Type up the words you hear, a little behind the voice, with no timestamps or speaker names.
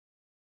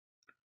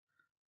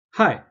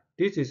Hi,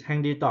 this is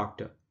Handy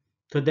Doctor.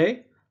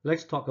 Today,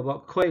 let's talk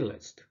about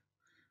Craigslist.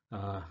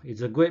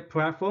 It's a great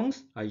platform.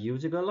 I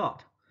use it a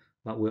lot.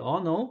 But we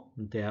all know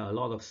there are a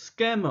lot of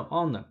scammers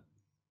on them.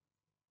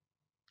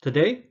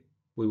 Today,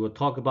 we will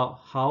talk about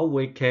how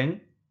we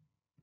can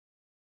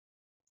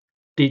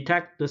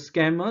detect the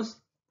scammers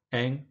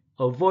and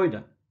avoid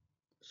them.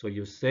 So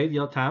you save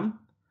your time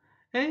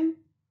and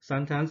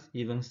sometimes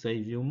even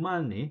save you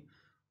money,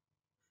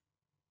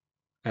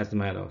 as a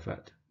matter of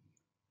fact.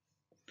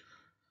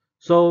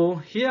 So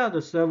here are the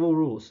several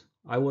rules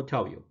I will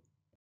tell you.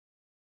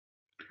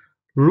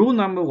 Rule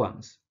number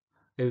one,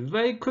 a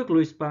very quick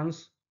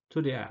response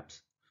to the apps.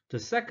 The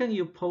second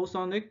you post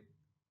on it,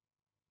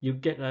 you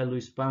get a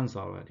response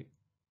already.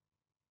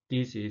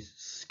 This is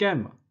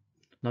scammer.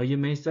 Now you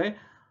may say,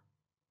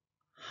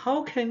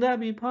 how can that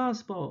be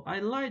possible? I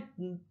like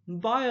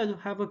buyer to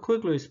have a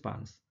quick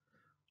response.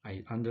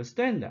 I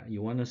understand that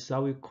you want to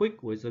sell it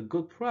quick with a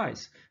good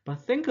price, but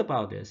think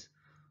about this.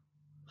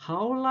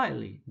 How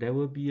likely there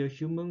will be a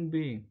human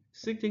being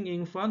sitting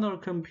in front of a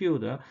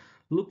computer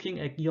looking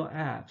at your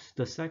apps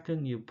the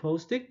second you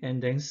post it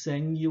and then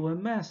send you a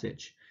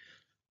message?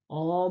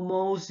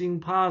 Almost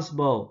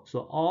impossible.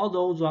 So all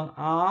those ones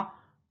are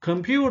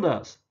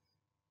computers.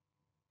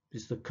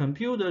 It's the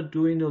computer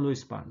doing the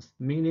response,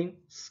 meaning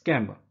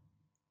scammer.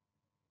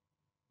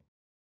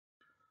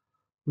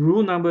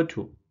 Rule number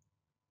two,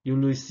 you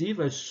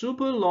receive a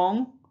super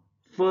long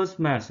first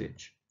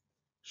message.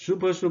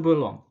 Super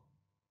long.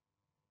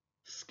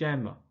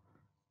 Scammer.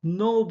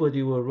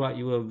 Nobody will write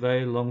you a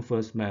very long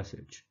first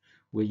message.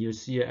 When you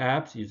see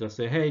apps, you just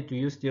say, hey, do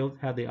you still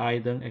have the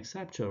item,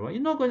 etc. Right?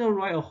 You're not going to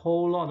write a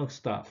whole lot of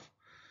stuff.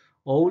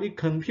 Only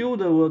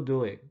computer will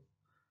do it.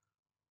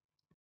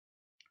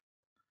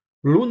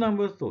 Rule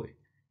number three,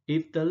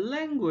 if the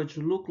language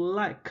look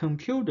like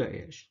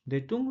computer-ish, they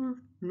don't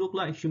look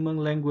like human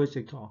language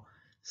at all.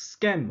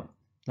 Scammer.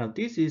 Now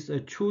this is a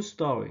true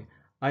story.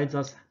 I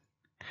just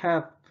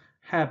have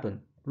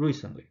happened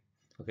recently.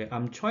 Okay,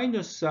 I'm trying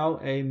to sell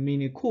a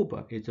Mini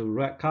Cooper. It's a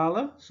red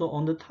color. So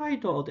on the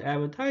title of the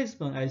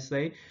advertisement, I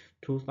say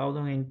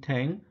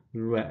 2010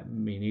 red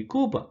Mini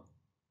Cooper.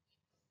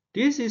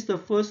 This is the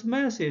first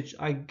message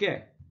I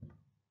get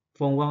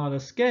from one of the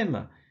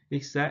scammer.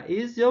 It said,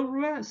 is your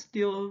red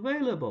still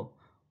available?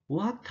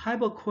 What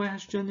type of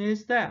question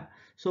is that?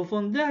 So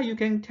from there you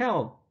can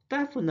tell,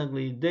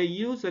 definitely they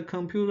use a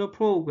computer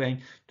program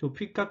to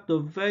pick up the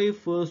very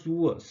first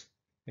words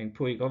and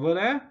put it over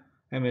there.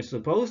 I mean,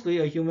 supposedly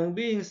a human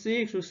being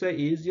sees to say,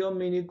 is your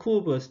Mini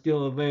Cooper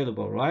still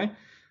available, right?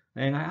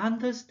 And I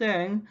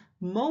understand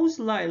most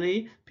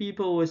likely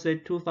people will say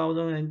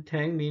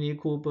 2010 Mini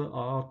Cooper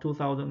or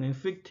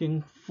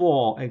 2015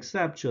 Ford,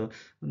 etc.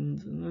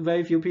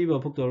 Very few people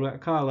put the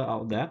red color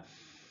out there.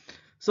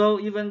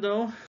 So even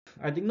though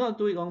I did not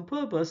do it on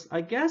purpose,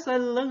 I guess I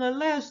learned a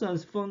lesson.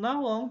 From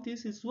now on,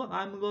 this is what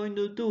I'm going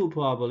to do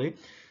probably.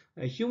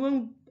 A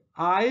human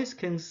eyes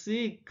can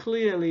see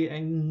clearly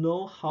and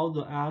know how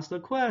to ask the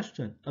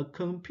question. A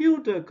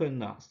computer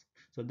cannot.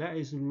 So that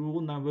is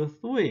rule number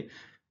three,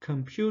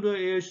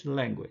 computer-ish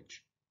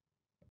language.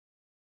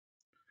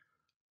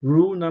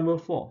 Rule number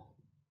four,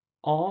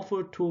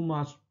 offer too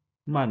much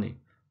money.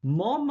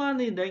 More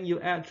money than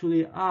you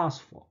actually ask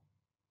for.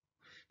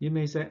 You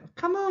may say,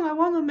 come on, I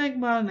want to make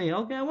money.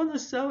 Okay, I want to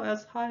sell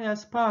as high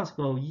as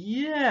possible.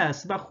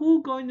 Yes, but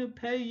who's going to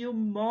pay you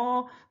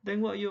more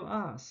than what you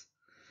ask?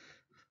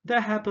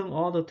 That happens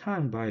all the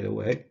time, by the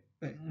way.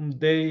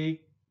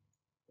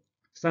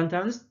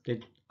 Sometimes they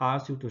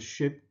ask you to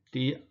ship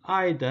the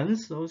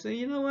items. So say,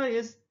 you know what,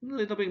 it's a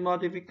little bit more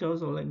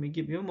difficult, so let me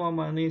give you more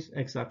money,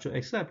 etc.,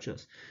 etc.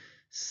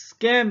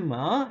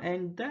 Scammer,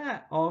 and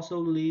that also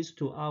leads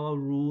to our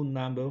rule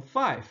number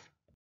five.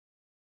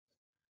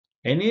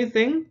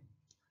 Anything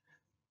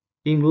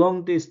in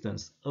long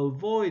distance,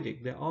 avoid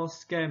it. They're all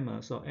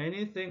scammers. So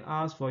anything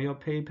ask for your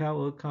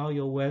PayPal account,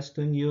 your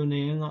Western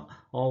Union,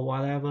 or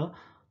whatever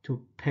to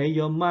pay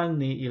your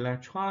money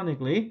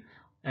electronically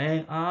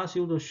and ask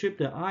you to ship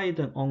the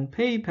item on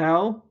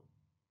PayPal,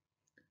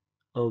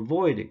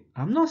 avoid it.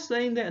 I'm not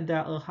saying that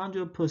they're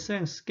 100%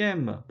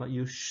 scammer, but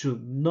you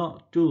should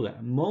not do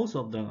that. Most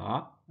of them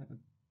are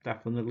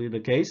definitely the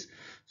case.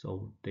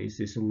 So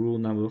this is rule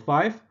number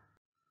five.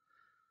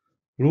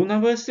 Rule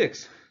number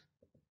six.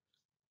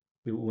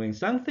 When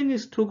something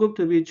is too good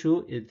to be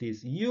true, it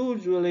is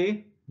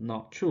usually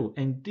not true.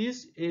 And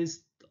this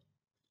is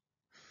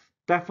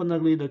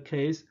definitely the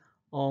case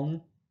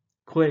on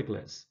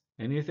Craigslist.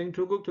 Anything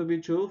too good to be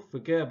true,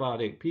 forget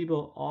about it.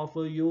 People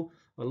offer you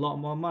a lot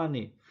more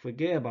money,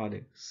 forget about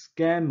it.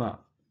 Scammer.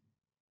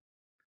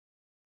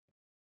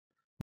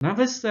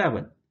 Number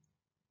seven,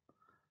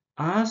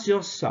 ask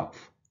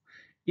yourself,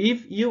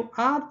 if you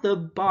are the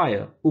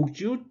buyer, would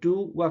you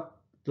do what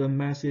the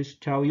message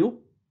tell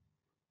you?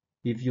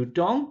 If you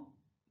don't,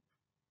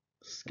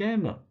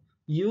 scammer,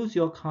 use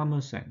your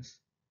common sense.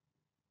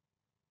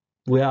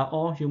 We are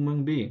all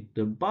human beings.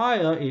 The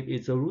buyer, if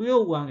it's a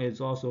real one,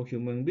 is also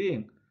human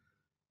being.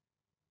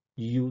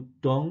 You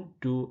don't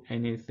do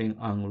anything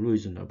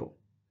unreasonable.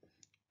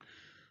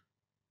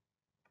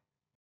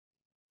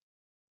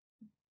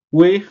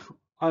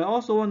 I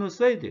also want to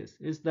say this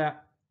is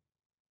that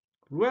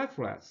red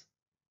flags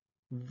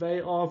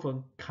very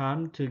often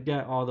come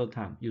together all the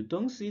time. You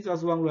don't see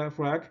just one red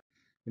flag.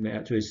 You may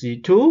actually see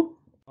 2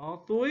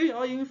 or 3,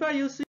 or in fact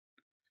you see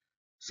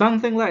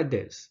something like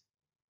this.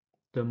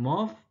 The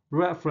more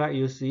red flag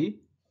you see,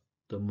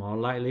 the more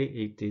likely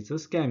it is a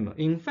scammer.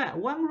 In fact,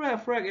 one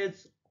red flag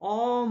is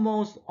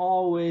almost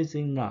always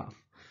enough.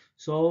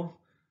 So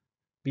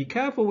be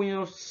careful when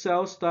you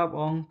sell stuff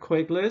on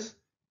Craigslist.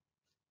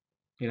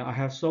 I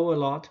have sold a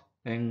lot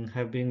and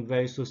have been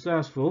very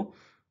successful.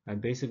 I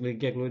basically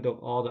get rid of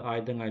all the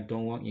items I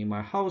don't want in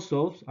my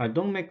household. I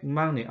don't make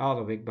money out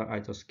of it, but I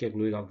just get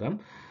rid of them.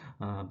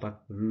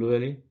 But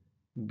really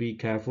be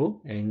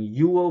careful and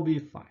you will be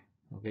fine.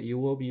 Okay, you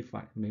will be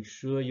fine. Make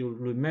sure you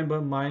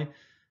remember my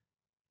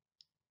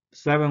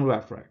 7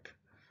 red flag.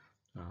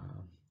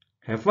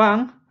 Have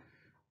fun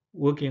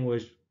working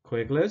with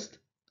Craigslist.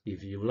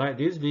 If you like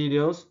these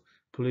videos,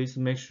 please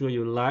make sure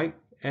you like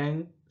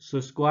and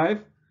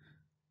subscribe.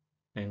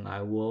 And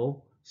I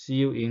will see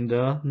you in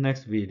the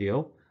next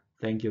video.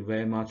 Thank you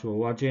very much for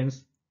watching.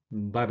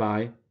 Bye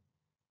bye.